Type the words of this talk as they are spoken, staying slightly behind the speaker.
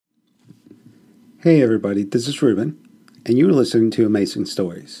Hey everybody, this is Ruben, and you're listening to Amazing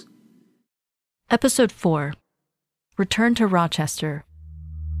Stories. Episode 4. Return to Rochester.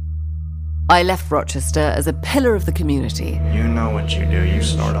 I left Rochester as a pillar of the community. You know what you do, you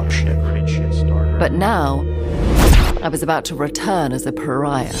start up shit, right? Shit starter. But now, I was about to return as a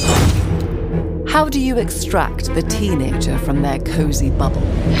pariah. How do you extract the teenager from their cozy bubble?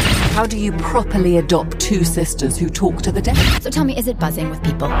 How do you properly adopt two sisters who talk to the dead? So tell me, is it buzzing with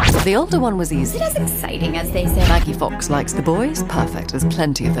people? The older one was easy. Is it as exciting as they say? Maggie Fox likes the boys. Perfect, there's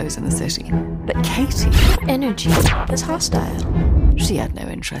plenty of those in the city. But Katie... Her energy is hostile. She had no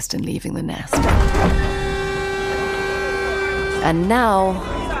interest in leaving the nest. And now,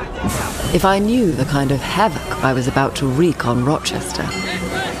 if I knew the kind of havoc I was about to wreak on Rochester,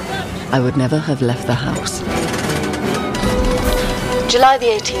 I would never have left the house. July the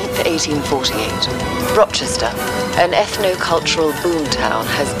 18th, 1848. Rochester, an ethno-cultural boomtown,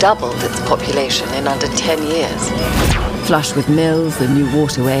 has doubled its population in under 10 years. Flush with mills, the new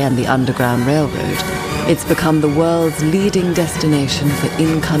waterway and the Underground Railroad, it's become the world's leading destination for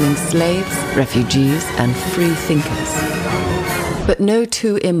incoming slaves, refugees, and free thinkers. But no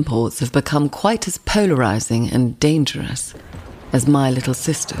two imports have become quite as polarizing and dangerous as my little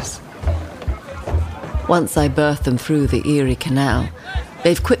sisters. Once I birthed them through the Erie Canal,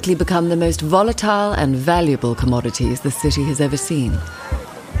 they've quickly become the most volatile and valuable commodities the city has ever seen.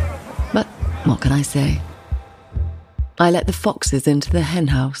 But what can I say? I let the foxes into the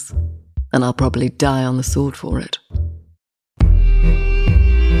henhouse, and I'll probably die on the sword for it.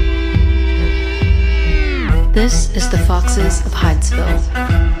 This is The Foxes of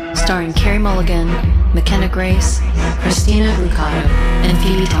Hydesville, starring Carey Mulligan, McKenna Grace, Christina Lucado, and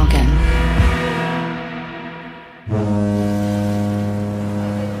Phoebe Tonkin.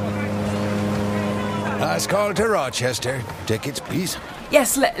 Last call to Rochester. Tickets, please.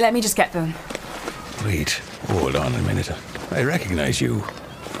 Yes, let me just get them. Wait, hold on a minute. I recognize you.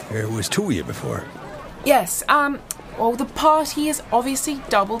 There was two of you before. Yes, well, the party is obviously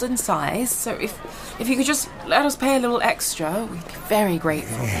doubled in size, so if you could just let us pay a little extra, we'd be very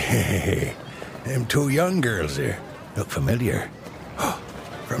grateful. Hey, them two young girls there look familiar.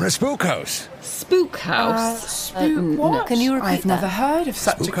 From the Spook House. Spook House? What? No, can you repeat I've never heard of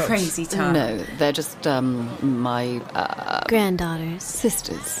such Spook a House. crazy town. No, they're just, my, Granddaughters.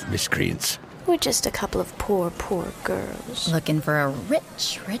 sisters. Miscreants. We're just a couple of poor girls. Looking for a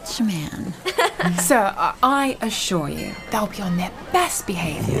rich man. Sir, I assure you, they'll be on their best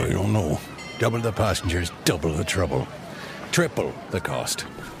behavior. I don't know. Double the passengers, double the trouble. Triple the cost.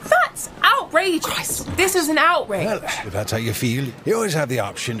 That's outrageous. This is an outrage. Well, if that's how you feel, you always have the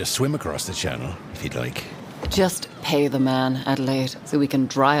option to swim across the channel, if you'd like. Just pay the man, Adelaide, so we can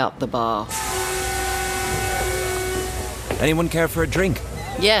dry up the bar. Anyone care for a drink?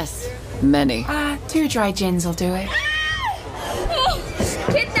 Yes, many. 2 dry gins will do it.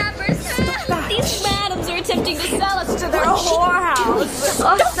 Kidnappers! These madams are attempting to sell us to their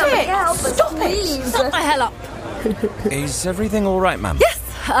whorehouse. somebody help us, please. Shut the hell up. Is everything all right, ma'am? Yes,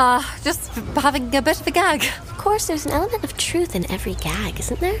 just having a bit of a gag. Of course, there's an element of truth in every gag,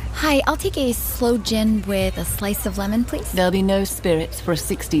 isn't there? Hi, I'll take a slow gin with a slice of lemon, please. There'll be no spirits for a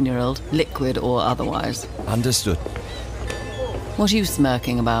 16-year-old, liquid or otherwise. Understood. What are you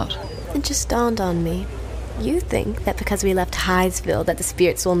smirking about? It just dawned on me. You think that because we left Hydesville that the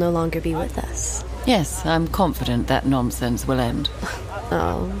spirits will no longer be with us. Yes, I'm confident that nonsense will end.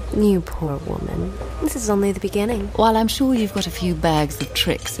 Oh, you poor woman. This is only the beginning. While I'm sure you've got a few bags of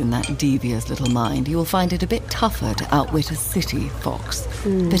tricks in that devious little mind, you'll find it a bit tougher to outwit a city fox.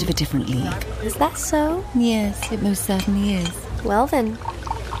 Bit of a different league. Is that so? Yes, it most certainly is. Well then,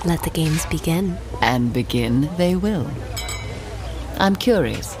 let the games begin. And begin they will. I'm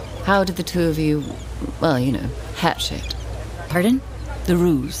curious, how did the two of you, hatch it? Pardon? The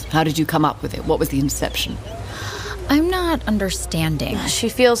ruse. How did you come up with it? What was the inception? I'm not understanding. She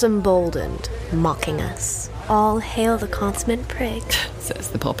feels emboldened, mocking us. All hail the consummate prig. Says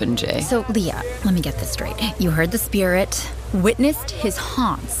the popinjay. So, Leah, let me get this straight. You heard the spirit, witnessed his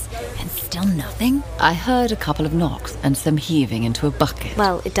haunts, and still nothing? I heard a couple of knocks and some heaving into a bucket.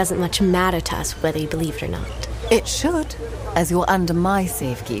 Well, it doesn't much matter to us whether you believe it or not. It should, as you're under my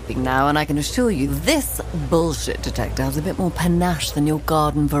safekeeping now, and I can assure you this bullshit detector has a bit more panache than your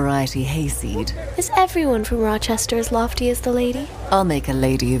garden variety hayseed. Is everyone from Rochester as lofty as the lady? I'll make a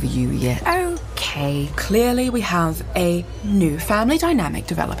lady of you yet. Okay, clearly we have a new family dynamic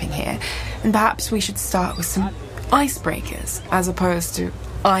developing here, and perhaps we should start with some icebreakers as opposed to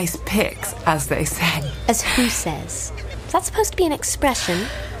ice picks, as they say. As who says? Is that supposed to be an expression?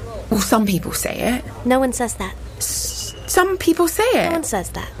 Well, some people say it. No one says that. Some people say it. No one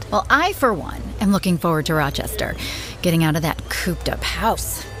says that. Well, I, for one, am looking forward to Rochester. Getting out of that cooped-up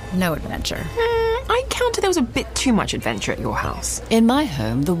house. No adventure. I counted there was a bit too much adventure at your house. In my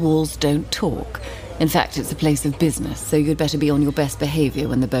home, the walls don't talk. In fact, it's a place of business, so you'd better be on your best behavior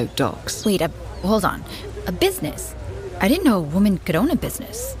when the boat docks. Wait, hold on. A business? I didn't know a woman could own a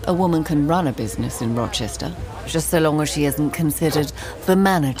business. A woman can run a business in Rochester, just so long as she isn't considered the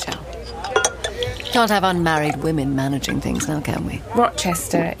manager. Can't have unmarried women managing things now, can we?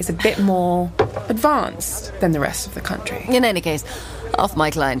 Rochester is a bit more advanced than the rest of the country. In any case, half my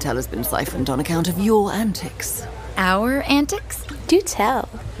clientele has been siphoned on account of your antics. Our antics? Do tell.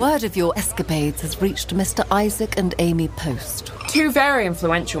 Word of your escapades has reached Mr. Isaac and Amy Post. Two very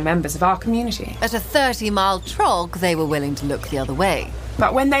influential members of our community. At a 30-mile trog, they were willing to look the other way.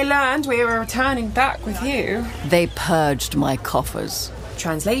 But when they learned we were returning back with you... They purged my coffers.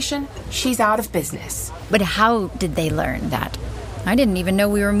 Translation, she's out of business. But how did they learn that? I didn't even know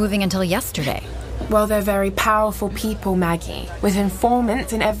we were moving until yesterday. Well, they're very powerful people, Maggie, with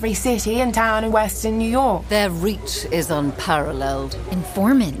informants in every city and town in Western New York. Their reach is unparalleled.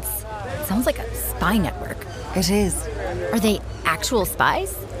 Informants? Sounds like a spy network. It is. Are they actual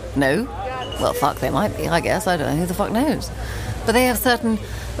spies? No. Well, fuck, they might be, I guess. I don't know. Who the fuck knows? But they have certain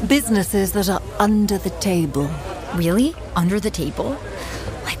businesses that are under the table. Really? Under the table?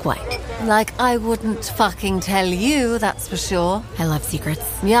 Like what? Like I wouldn't fucking tell you, that's for sure. I love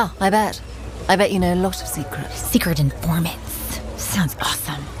secrets. Yeah, I bet. I bet you know a lot of secrets. Secret informants. Sounds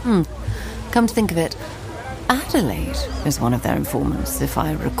awesome. Come to think of it, Adelaide is one of their informants, if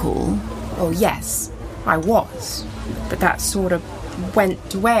I recall. Oh, yes, I was. But that sort of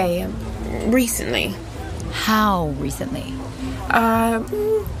went away recently. How recently?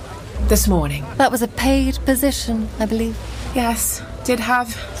 This morning. That was a paid position, I believe. Yes, did have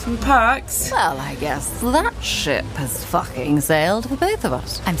some perks. Well, I guess that ship has fucking sailed for both of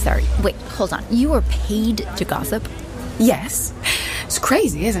us. I'm sorry. Wait, hold on. You were paid to gossip? Yes. It's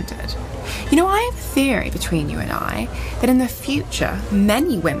crazy, isn't it? You know, I have a theory between you and I that in the future,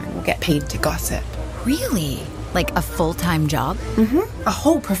 many women will get paid to gossip. Really? Like a full-time job? Mm-hmm. A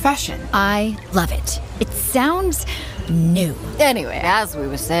whole profession. I love it. It sounds new. Anyway, as we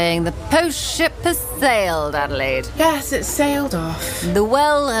were saying, the post ship has sailed, Adelaide. Yes, it sailed off. The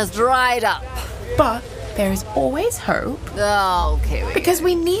well has dried up. But there is always hope. Oh, Kiwi. Because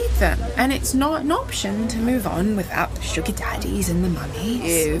we need them, and it's not an option to move on without the sugar daddies and the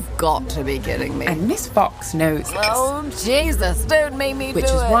mummies. You've got to be kidding me. And Miss Fox knows this. Oh, Jesus, don't make me do it. Which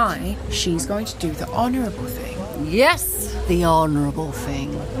is why she's going to do the honourable thing. Yes, the honourable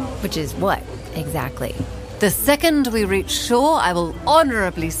thing. Which is what, exactly? The second we reach shore, I will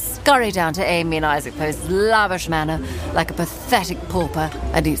honourably scurry down to Amy and Isaac Post's lavish manor like a pathetic pauper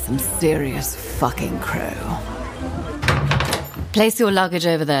and eat some serious fucking crow. Place your luggage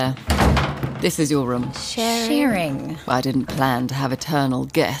over there. This is your room. Sharing. I didn't plan to have eternal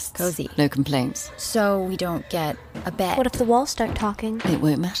guests. Cozy. No complaints. So we don't get a bed. What if the walls start talking? It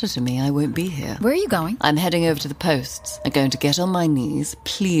won't matter to me. I won't be here. Where are you going? I'm heading over to the posts. I'm going to get on my knees,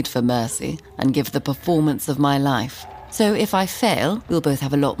 plead for mercy, and give the performance of my life. So if I fail, we'll both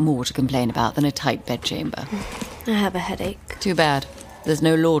have a lot more to complain about than a tight bedchamber. I have a headache. Too bad. There's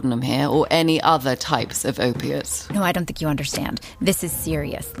no laudanum here or any other types of opiates. No, I don't think you understand. This is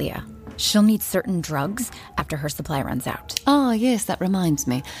serious, Leah. She'll need certain drugs after her supply runs out. Ah, yes, that reminds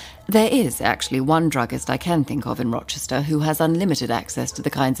me. There is actually one druggist I can think of in Rochester who has unlimited access to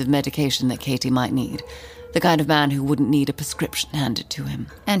the kinds of medication that Katie might need. The kind of man who wouldn't need a prescription handed to him.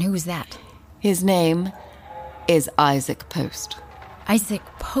 And who's that? His name is Isaac Post. Isaac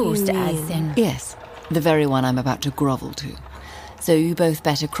Post, as in... Yes, the very one I'm about to grovel to. So you both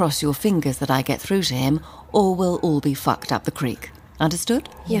better cross your fingers that I get through to him, or we'll all be fucked up the creek. Understood?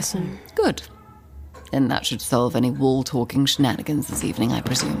 Yes, sir. Good. Then that should solve any wall-talking shenanigans this evening, I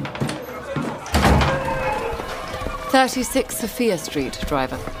presume. 36 Sophia Street,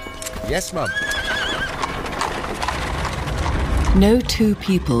 driver. Yes, Mum. No two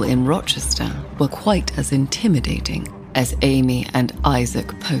people in Rochester were quite as intimidating as Amy and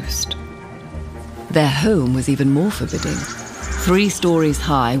Isaac Post. Their home was even more forbidding. 3 stories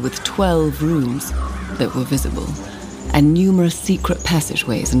high with 12 rooms that were visible, and numerous secret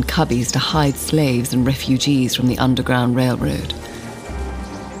passageways and cubbies to hide slaves and refugees from the Underground Railroad.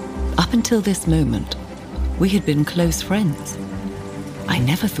 Up until this moment, we had been close friends. I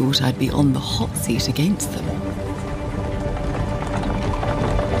never thought I'd be on the hot seat against them.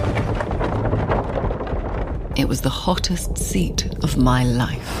 It was the hottest seat of my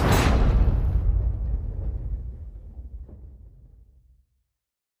life.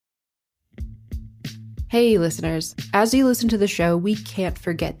 Hey listeners, as you listen to the show, we can't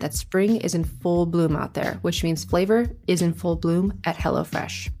forget that spring is in full bloom out there, which means flavor is in full bloom at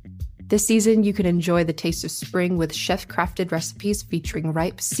HelloFresh. This season, you can enjoy the taste of spring with chef-crafted recipes featuring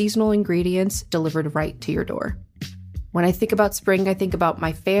ripe, seasonal ingredients delivered right to your door. When I think about spring, I think about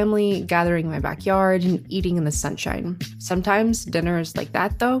my family, gathering in my backyard, and eating in the sunshine. Sometimes dinners like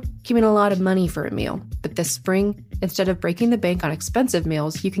that, though, can mean a lot of money for a meal. But this spring, instead of breaking the bank on expensive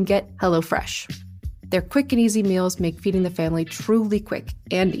meals, you can get HelloFresh. Their quick and easy meals make feeding the family truly quick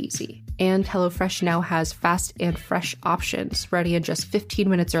and easy. And HelloFresh now has fast and fresh options, ready in just 15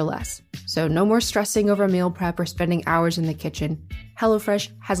 minutes or less. So no more stressing over meal prep or spending hours in the kitchen. HelloFresh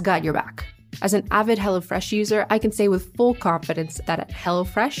has got your back. As an avid HelloFresh user, I can say with full confidence that at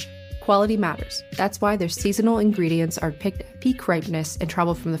HelloFresh, quality matters. That's why their seasonal ingredients are picked at peak ripeness and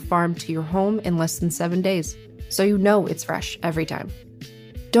travel from the farm to your home in less than 7 days. So you know it's fresh every time.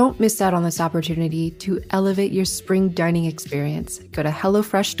 Don't miss out on this opportunity to elevate your spring dining experience. Go to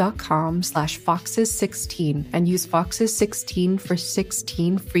HelloFresh.com/Foxes16 and use Foxes16 for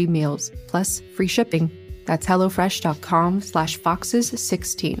 16 free meals, plus free shipping. That's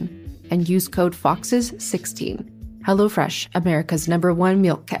HelloFresh.com/Foxes16 and use code Foxes16. HelloFresh, America's #1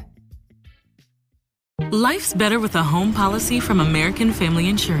 meal kit. Life's better with a home policy from American Family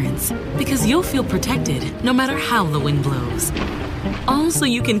Insurance because you'll feel protected no matter how the wind blows. All so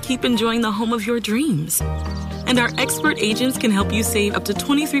you can keep enjoying the home of your dreams. And our expert agents can help you save up to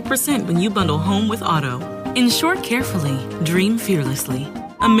 23% when you bundle home with auto. Insure carefully, dream fearlessly.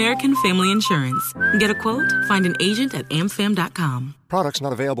 American Family Insurance. Get a quote? Find an agent at amfam.com. Products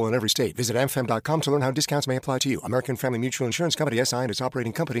not available in every state. Visit amfam.com to learn how discounts may apply to you. American Family Mutual Insurance Company, SI, and its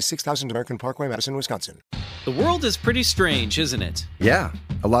operating company, 6000 American Parkway, Madison, Wisconsin. The world is pretty strange, isn't it? Yeah,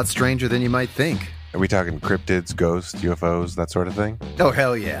 a lot stranger than you might think. Are we talking cryptids, ghosts, UFOs, that sort of thing? Oh,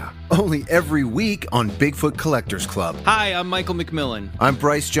 hell yeah. Only every week on Bigfoot Collectors Club. Hi, I'm Michael McMillan. I'm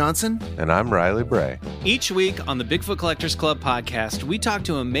Bryce Johnson. And I'm Riley Bray. Each week on the Bigfoot Collectors Club podcast, we talk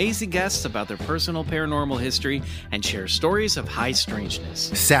to amazing guests about their personal paranormal history and share stories of high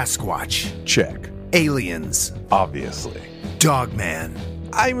strangeness. Sasquatch. Check. Aliens. Obviously. Dogman.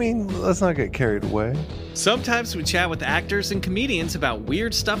 I mean, let's not get carried away. Sometimes we chat with actors and comedians about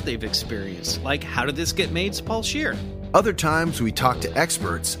weird stuff they've experienced, like How Did This Get Made's Paul Scheer. Other times we talk to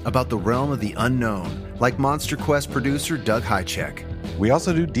experts about the realm of the unknown, like Monster Quest producer Doug Hychek. We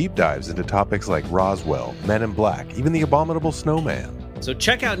also do deep dives into topics like Roswell, Men in Black, even the Abominable Snowman. So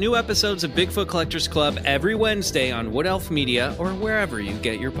check out new episodes of Bigfoot Collectors Club every Wednesday on Wood Elf Media or wherever you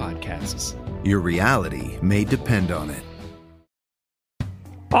get your podcasts. Your reality may depend on it.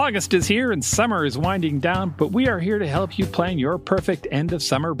 August is here and summer is winding down, but we are here to help you plan your perfect end of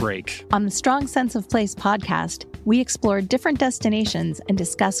summer break. On the Strong Sense of Place podcast, we explore different destinations and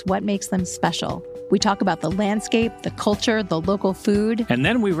discuss what makes them special. We talk about the landscape, the culture, the local food. And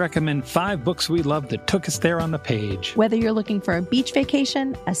then we recommend 5 books we love that took us there on the page. Whether you're looking for a beach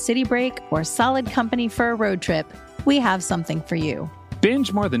vacation, a city break, or solid company for a road trip, we have something for you.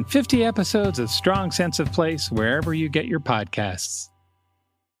 Binge more than 50 episodes of Strong Sense of Place wherever you get your podcasts.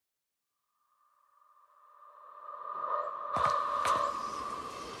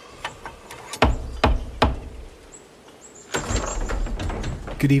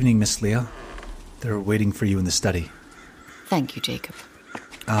 Good evening, Miss Leah. They're waiting for you in the study. Thank you, Jacob.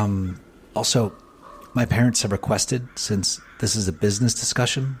 Also, my parents have requested, since this is a business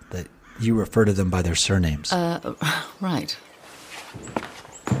discussion, that you refer to them by their surnames. Right.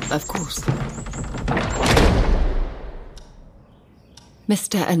 Of course.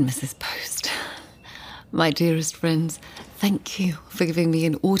 Mr. and Mrs. Post, my dearest friends, thank you for giving me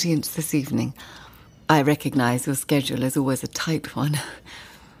an audience this evening. I recognize your schedule is always a tight one.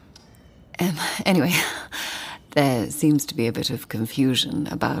 Anyway, there seems to be a bit of confusion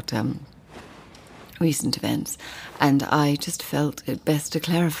about recent events, and I just felt it best to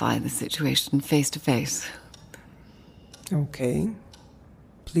clarify the situation face to face. Okay.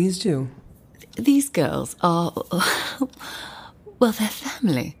 Please do. These girls are, well, they're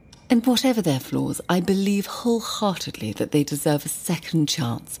family. And whatever their flaws, I believe wholeheartedly that they deserve a second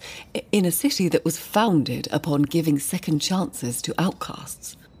chance in a city that was founded upon giving second chances to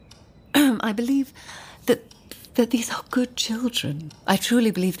outcasts. I believe that these are good children. I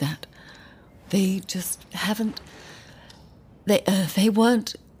truly believe that. They just haven't... They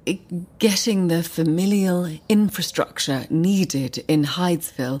weren't getting the familial infrastructure needed in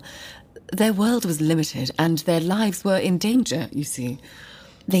Hydesville. Their world was limited and their lives were in danger, you see.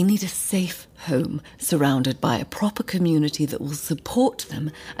 They need a safe home surrounded by a proper community that will support them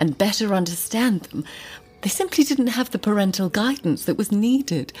and better understand them. They simply didn't have the parental guidance that was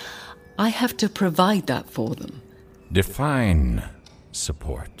needed. I have to provide that for them. Define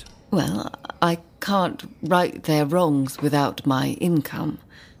support. Well, I can't right their wrongs without my income,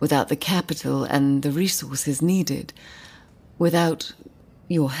 without the capital and the resources needed, without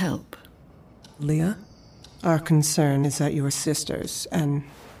your help. Leah, our concern is that your sisters, and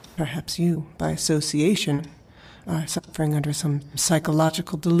perhaps you, by association, are suffering under some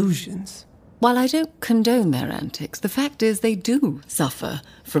psychological delusions. While I don't condone their antics, the fact is they do suffer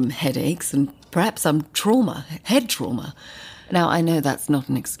from headaches and perhaps some trauma, head trauma. Now, I know that's not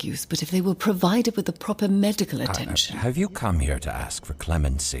an excuse, but if they were provided with the proper medical attention... Have you come here to ask for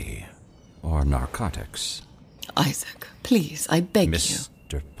clemency or narcotics? Isaac, please, I beg you.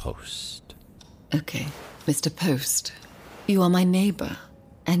 Mr. Post. Okay, Mr. Post, you are my neighbor,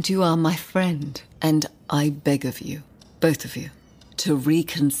 and you are my friend, and I beg of you, both of you, to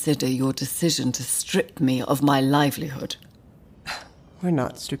reconsider your decision to strip me of my livelihood. We're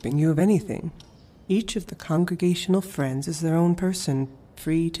not stripping you of anything. Each of the congregational friends is their own person,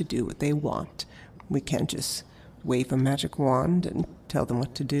 free to do what they want. We can't just wave a magic wand and tell them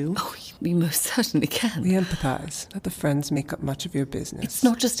what to do. Oh, we most certainly can. We empathize that the friends make up much of your business. It's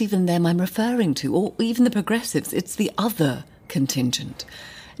not just even them I'm referring to, or even the progressives. It's the other contingent.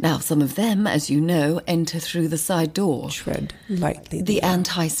 Now, some of them, as you know, enter through the side door. Tread lightly. The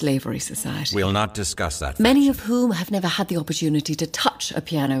Anti-Slavery Society. We'll not discuss that. Many of whom have never had the opportunity to touch a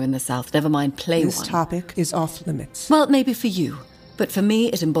piano in the South, never mind play This one. topic is off limits. Well, maybe for you. But for me,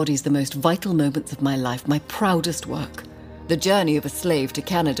 it embodies the most vital moments of my life, my proudest work. The journey of a slave to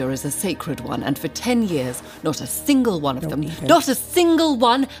Canada is a sacred one, and for 10 years, not a single one of them, not a single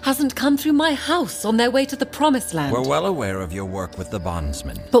one, hasn't come through my house on their way to the Promised Land. We're well aware of your work with the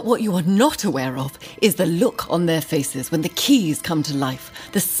bondsmen. But what you are not aware of is the look on their faces when the keys come to life,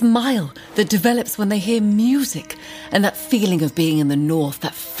 the smile that develops when they hear music, and that feeling of being in the North,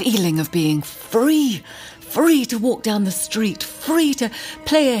 that feeling of being free. Free to walk down the street, free to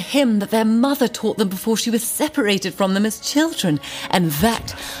play a hymn that their mother taught them before she was separated from them as children. And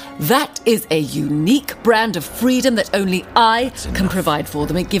that is a unique brand of freedom that only I can provide for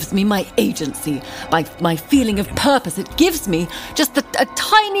them. It gives me my agency, my feeling of purpose. It gives me just a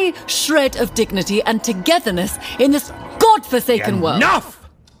tiny shred of dignity and togetherness in this godforsaken world. Enough!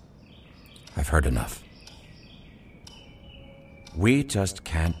 I've heard enough. We just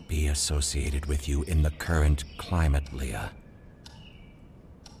can't be associated with you in the current climate, Leah.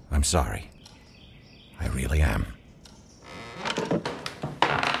 I'm sorry. I really am.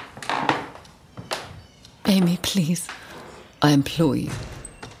 Amy, please. I implore you.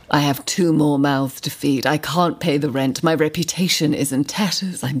 I have 2 more mouths to feed. I can't pay the rent. My reputation is in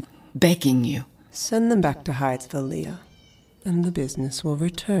tatters. I'm begging you. Send them back to Hydesville, Leah, and the business will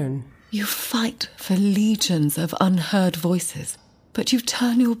return. You fight for legions of unheard voices, but you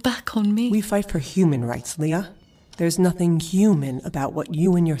turn your back on me. We fight for human rights, Leah. There's nothing human about what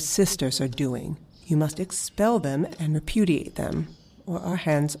you and your sisters are doing. You must expel them and repudiate them, or our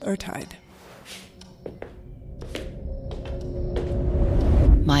hands are tied.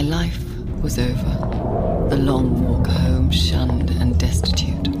 My life was over. The long walk home, shunned and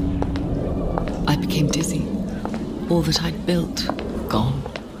destitute. I became dizzy. All that I'd built, gone.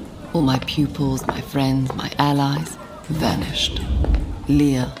 All my pupils, my friends, my allies, vanished.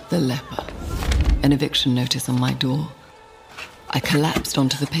 Leah the leper. An eviction notice on my door. I collapsed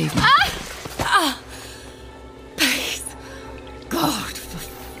onto the pavement. Please. God, for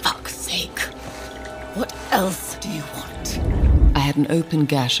fuck's sake. What else do you want? I had an open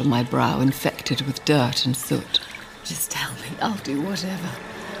gash on my brow, infected with dirt and soot. Just tell me, I'll do whatever.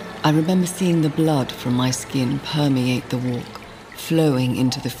 I remember seeing the blood from my skin permeate the walk, flowing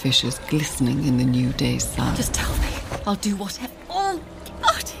into the fissures, glistening in the new day's sun. Just tell me. I'll do whatever. Oh,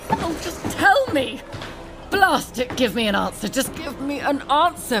 God. Oh, just tell me. Blast it. Give me an answer. Just give me an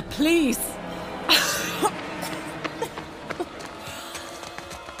answer, please.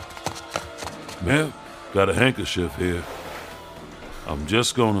 Ma'am, got a handkerchief here. I'm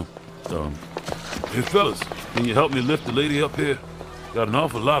just gonna, Hey, fellas, can you help me lift the lady up here? Got an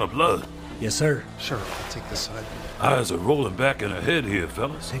awful lot of blood. Yes, sir. Sure, I'll take this side. Eyes are rolling back in her head here,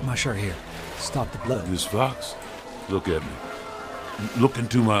 fellas. Take my shirt here. Stop the blood. Miss Fox, look at me. Look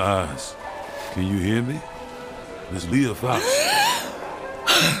into my eyes. Can you hear me? Miss Leah Fox.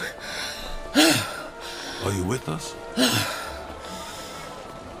 Are you with us?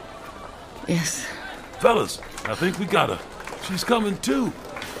 Yes. Fellas, I think we got her. She's coming too.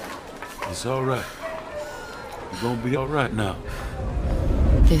 It's all right. You're gonna be all right now.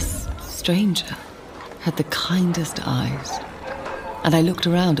 This stranger had the kindest eyes. And I looked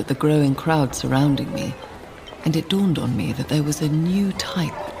around at the growing crowd surrounding me, and it dawned on me that there was a new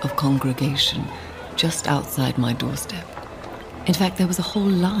type of congregation just outside my doorstep. In fact, there was a whole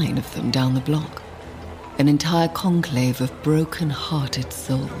line of them down the block. An entire conclave of broken-hearted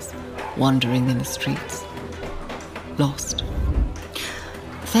souls wandering in the streets. Lost.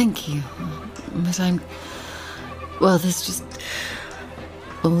 Thank you. But well, there's just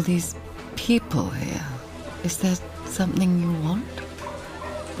all these people here. Is there something you want?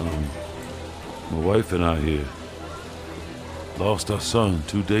 My wife and I here lost our son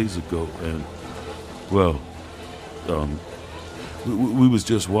 2 days ago, and, well, we was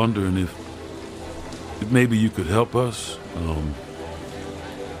just wondering if maybe you could help us,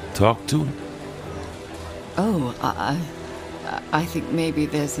 talk to him. Oh, I think maybe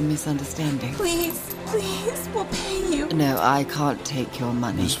there's a misunderstanding. Please, we'll pay you. No, I can't take your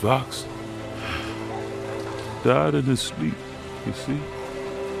money. Miss Fox died in his sleep, you see.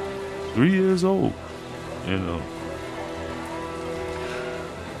 3 years old. And,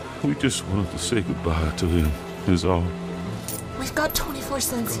 we just wanted to say goodbye to him, is all. We've got 24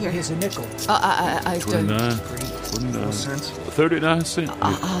 cents here. Here's a nickel. I 29 cents. 39 cents.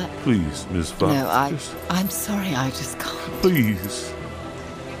 Please, Miss Fox. No, I'm sorry, I just can't. Please.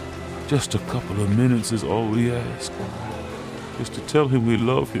 Just a couple of minutes is all we ask. Just to tell him we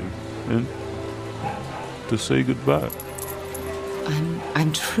love him and to say goodbye.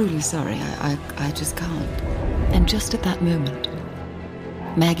 I'm truly sorry. I just can't. And just at that moment,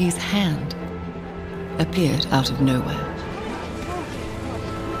 Maggie's hand appeared out of nowhere.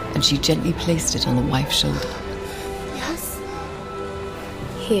 And she gently placed it on the wife's shoulder. Yes?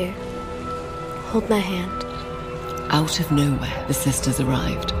 Here. Hold my hand. Out of nowhere, the sisters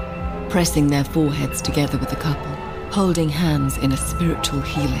arrived, pressing their foreheads together with the couple, holding hands in a spiritual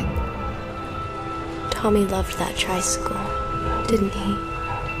healing. Tommy loved that tricycle, didn't he?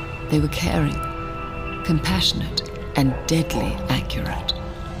 They were caring, compassionate, and deadly accurate.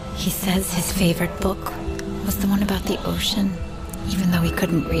 He says his favorite book was the one about the ocean, even though he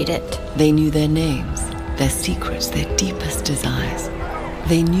couldn't read it. They knew their names, their secrets, their deepest desires.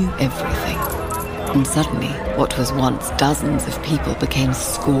 They knew everything. And suddenly, what was once dozens of people became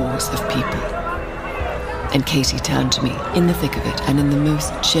scores of people. And Katie turned to me, in the thick of it, and in the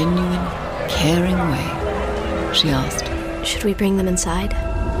most genuine, caring way, she asked, "Should we bring them inside?"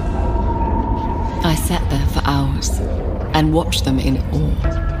 I sat there for hours and watched them in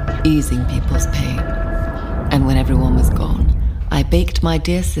awe, easing people's pain. And when everyone was gone, I baked my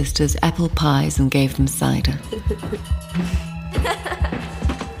dear sisters apple pies and gave them cider.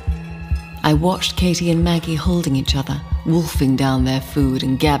 I watched Katie and Maggie holding each other, wolfing down their food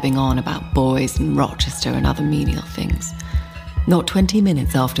and gabbing on about boys and Rochester and other menial things. Not 20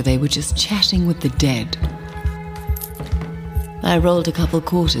 minutes after, they were just chatting with the dead. I rolled a couple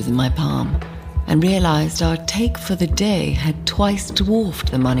quarters in my palm and realized our take for the day had twice dwarfed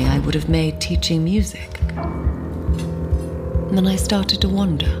the money I would have made teaching music. And then I started to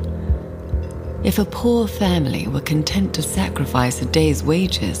wonder, if a poor family were content to sacrifice a day's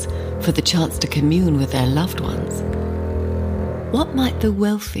wages for the chance to commune with their loved ones, what might the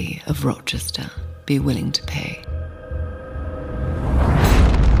wealthy of Rochester be willing to pay?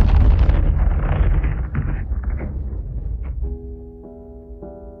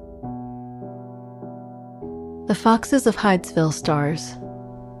 The Foxes of Hydesville stars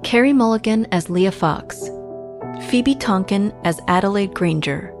Carey Mulligan as Leah Fox, Phoebe Tonkin as Adelaide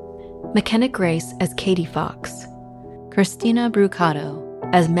Granger, McKenna Grace as Katie Fox, Christina Brucato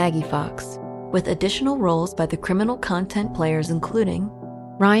as Maggie Fox, with additional roles by the criminal content players including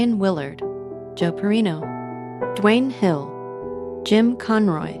Ryan Willard, Joe Perino, Dwayne Hill, Jim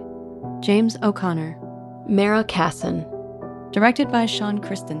Conroy, James O'Connor, Mara Casson. Directed by Sean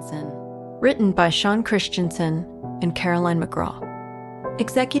Christensen. Written by Sean Christensen and Caroline McGraw.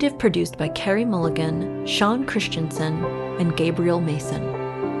 Executive produced by Carey Mulligan, Sean Christensen, and Gabriel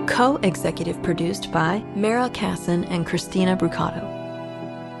Mason. Co-executive produced by Mara Casson and Christina Brucato.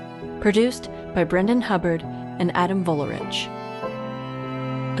 Produced by Brendan Hubbard and Adam Volerich.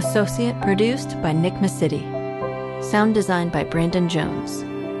 Associate produced by Nick Masidi. Sound designed by Brandon Jones.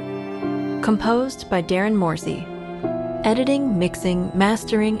 Composed by Darren Morsey. Editing, mixing,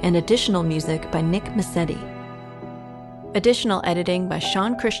 mastering, and additional music by Nick Massetti. Additional editing by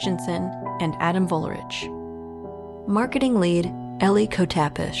Sean Christensen and Adam Volerich. Marketing lead, Ellie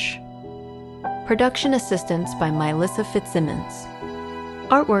Kotapish. Production assistance by Mylissa Fitzsimmons.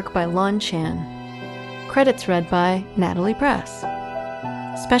 Artwork by Lon Chan. Credits read by Natalie Press.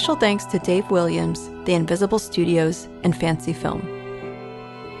 Special thanks to Dave Williams, The Invisible Studios, and Fancy Film.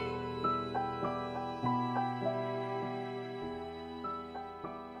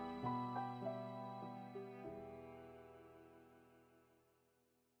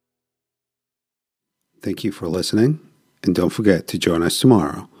 Thank you for listening, and don't forget to join us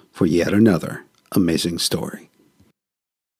tomorrow for yet another amazing story.